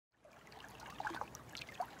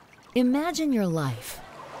Imagine your life,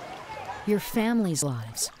 your family's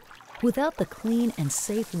lives, without the clean and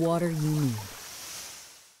safe water you need.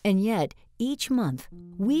 And yet, each month,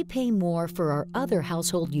 we pay more for our other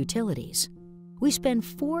household utilities. We spend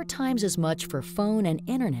 4 times as much for phone and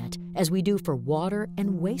internet as we do for water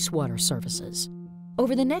and wastewater services.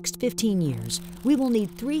 Over the next 15 years, we will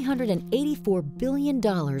need $384 billion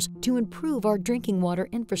to improve our drinking water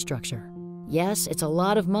infrastructure. Yes, it's a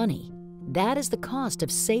lot of money. That is the cost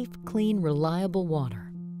of safe, clean, reliable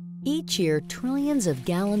water. Each year, trillions of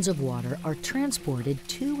gallons of water are transported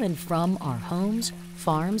to and from our homes,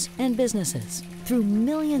 farms, and businesses through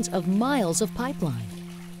millions of miles of pipeline.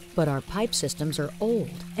 But our pipe systems are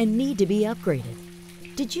old and need to be upgraded.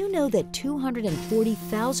 Did you know that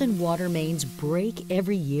 240,000 water mains break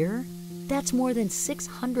every year? That's more than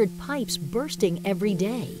 600 pipes bursting every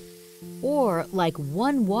day. Or like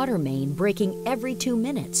 1 water main breaking every 2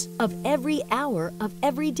 minutes of every hour of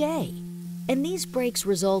every day. And these breaks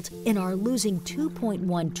result in our losing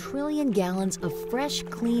 2.1 trillion gallons of fresh,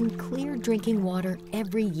 clean, clear drinking water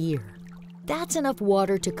every year. That's enough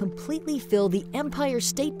water to completely fill the Empire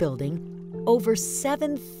State Building over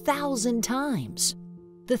 7,000 times.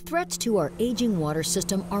 The threats to our aging water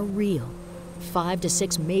system are real. 5 to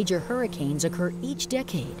 6 major hurricanes occur each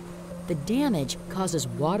decade. The damage causes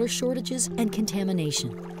water shortages and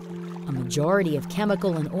contamination. A majority of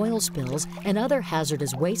chemical and oil spills and other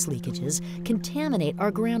hazardous waste leakages contaminate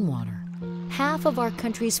our groundwater. Half of our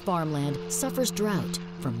country's farmland suffers drought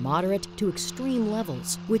from moderate to extreme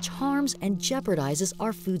levels, which harms and jeopardizes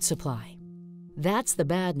our food supply. That's the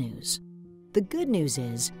bad news. The good news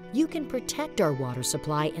is you can protect our water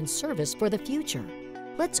supply and service for the future.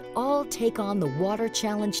 Let's all take on the water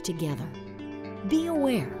challenge together. Be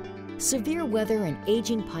aware, severe weather and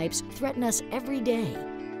aging pipes threaten us every day.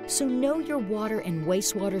 So know your water and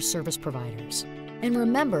wastewater service providers. And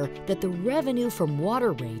remember that the revenue from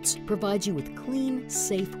water rates provides you with clean,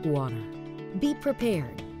 safe water. Be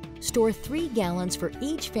prepared. Store 3 gallons for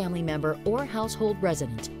each family member or household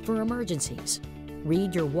resident for emergencies.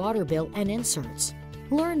 Read your water bill and inserts.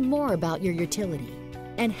 Learn more about your utility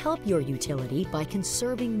and help your utility by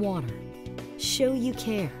conserving water. Show you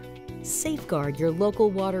care. Safeguard your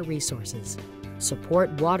local water resources.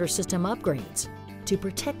 Support water system upgrades to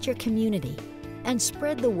protect your community and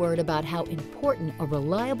spread the word about how important a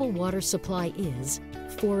reliable water supply is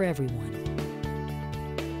for everyone.